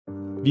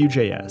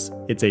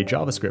Vue.js. It's a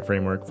JavaScript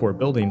framework for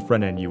building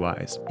front-end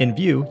UIs. In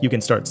Vue, you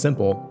can start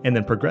simple and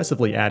then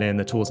progressively add in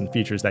the tools and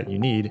features that you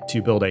need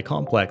to build a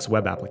complex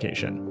web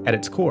application. At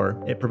its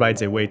core, it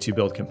provides a way to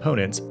build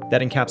components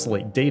that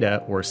encapsulate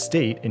data or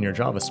state in your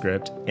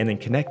JavaScript and then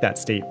connect that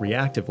state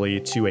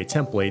reactively to a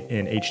template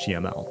in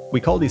HTML.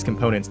 We call these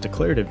components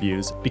declarative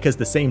views because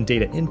the same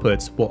data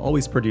inputs will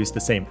always produce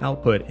the same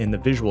output in the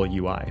visual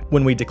UI.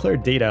 When we declare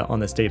data on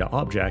this data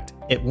object,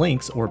 it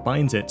links or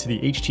binds it to the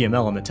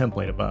HTML on the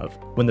template above.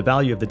 When the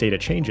value of the data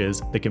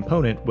changes, the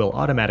component will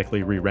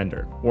automatically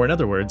re-render, or in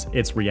other words,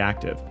 it's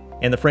reactive.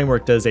 And the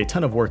framework does a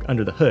ton of work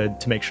under the hood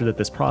to make sure that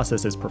this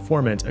process is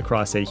performant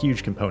across a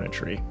huge component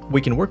tree.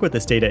 We can work with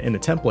this data in the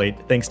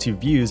template thanks to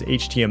Vue's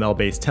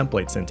HTML-based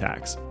template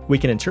syntax. We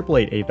can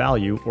interpolate a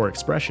value or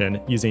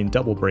expression using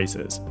double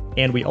braces.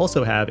 And we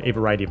also have a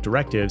variety of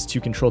directives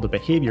to control the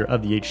behavior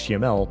of the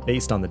HTML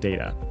based on the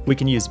data. We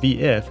can use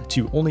vif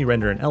to only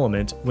render an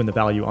element when the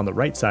value on the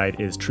right side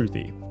is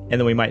truthy. And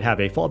then we might have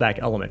a fallback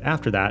element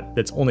after that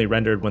that's only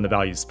rendered when the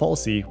value is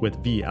falsy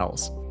with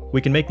velse.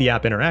 We can make the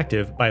app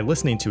interactive by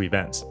listening to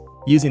events.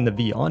 Using the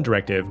vOn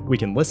directive, we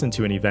can listen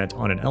to an event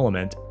on an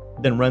element,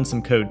 then run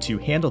some code to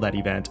handle that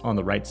event on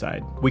the right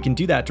side. We can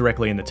do that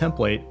directly in the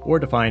template or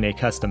define a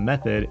custom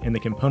method in the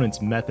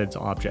component's methods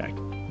object.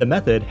 The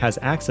method has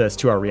access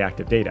to our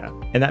reactive data,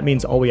 and that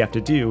means all we have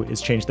to do is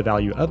change the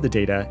value of the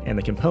data and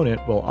the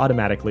component will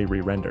automatically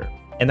re-render.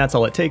 And that's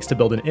all it takes to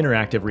build an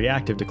interactive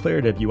reactive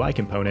declarative UI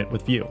component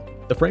with Vue.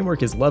 The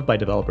framework is loved by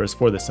developers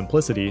for this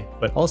simplicity,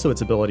 but also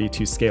its ability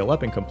to scale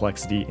up in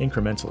complexity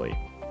incrementally.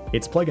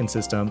 Its plugin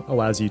system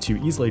allows you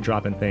to easily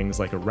drop in things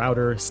like a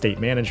router, state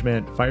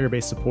management,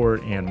 Firebase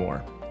support, and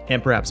more.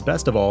 And perhaps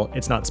best of all,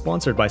 it's not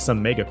sponsored by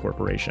some mega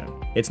corporation.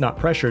 It's not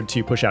pressured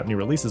to push out new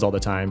releases all the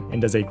time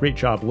and does a great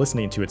job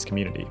listening to its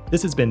community.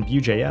 This has been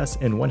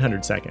Vue.js in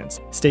 100 seconds.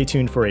 Stay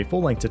tuned for a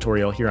full-length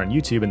tutorial here on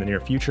YouTube in the near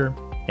future,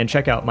 and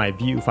check out my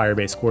Vue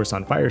Firebase course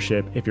on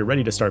Fireship if you're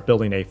ready to start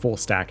building a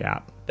full-stack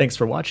app. Thanks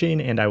for watching,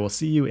 and I will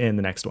see you in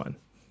the next one.